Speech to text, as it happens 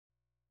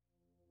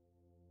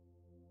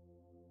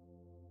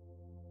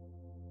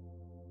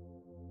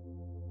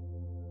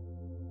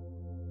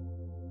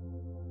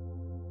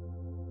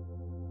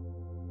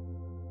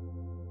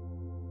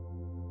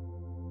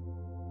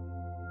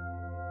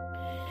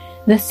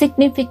The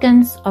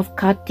significance of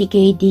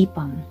Kartigai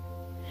Deepam.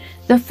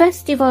 The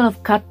festival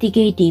of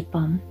Kartigai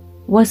Deepam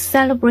was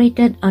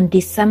celebrated on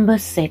December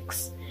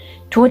 6,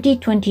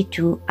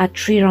 2022 at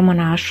Sri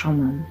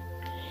Ramanasramam.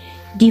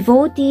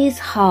 Devotees'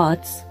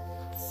 hearts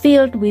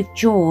filled with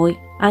joy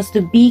as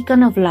the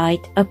beacon of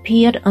light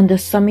appeared on the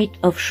summit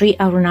of Sri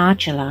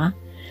Arunachala,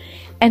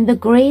 and the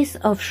grace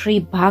of Sri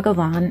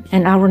Bhagavan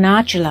and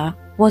Arunachala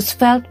was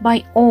felt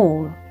by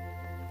all.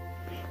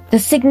 The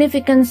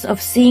significance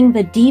of seeing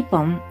the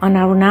Deepam on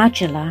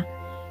Arunachala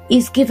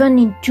is given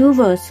in 2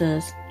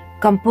 verses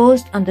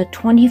composed on the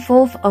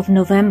 24th of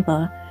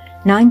November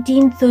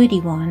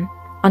 1931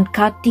 on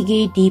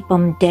Kartigai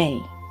Deepam Day.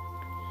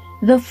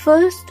 The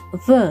first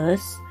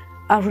verse,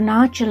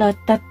 Arunachala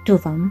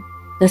Tattuvam,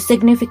 the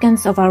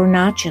significance of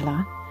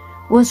Arunachala,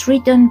 was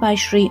written by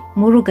Sri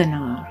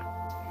Muruganar.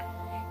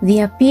 The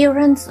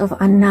appearance of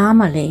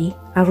Annamalai,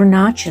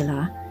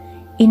 Arunachala,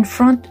 in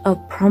front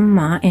of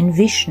Brahmā and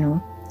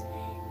Vishnu,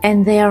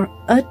 and their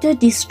utter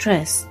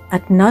distress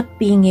at not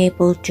being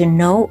able to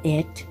know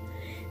it,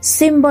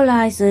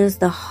 symbolizes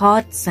the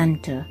heart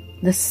center,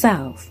 the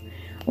self,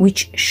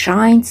 which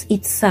shines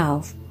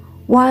itself,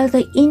 while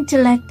the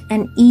intellect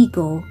and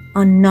ego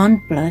are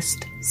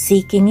nonplussed,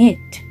 seeking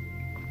it.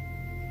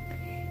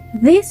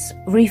 This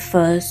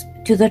refers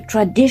to the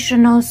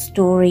traditional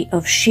story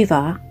of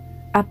Shiva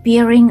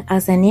appearing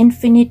as an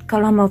infinite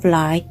column of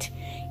light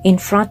in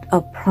front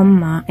of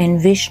Brahmā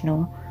and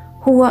Vishnu,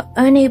 who were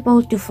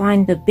unable to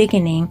find the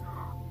beginning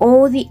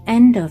or the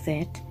end of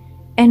it,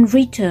 and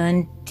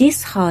returned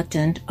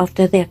disheartened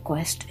after their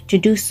quest to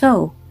do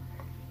so.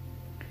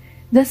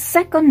 The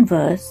second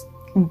verse,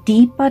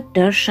 Deepa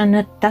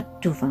Darshana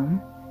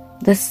Tattuvam,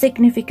 the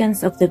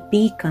significance of the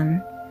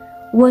beacon,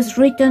 was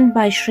written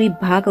by Sri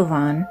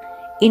Bhagavan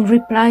in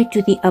reply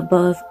to the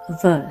above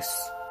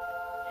verse.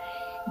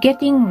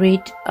 Getting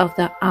rid of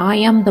the I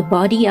am the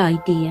body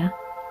idea,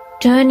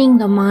 turning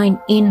the mind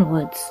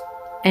inwards,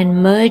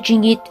 and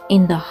merging it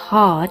in the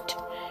heart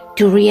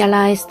to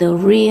realize the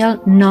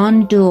real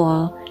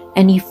non-dual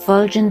and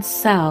effulgent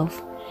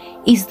self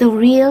is the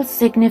real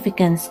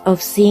significance of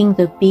seeing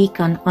the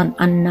beacon on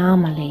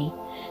Annamalai,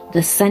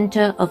 the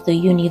center of the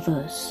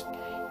universe.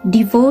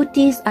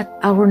 Devotees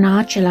at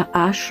Arunachala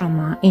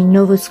Ashrama in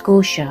Nova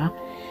Scotia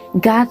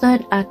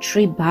gathered at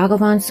Sri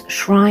Bhagavan's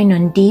shrine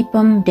on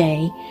Deepam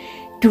Day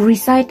to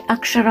recite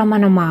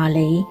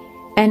Annamalai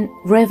and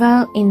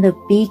revel in the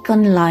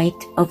beacon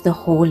light of the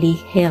holy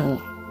hill.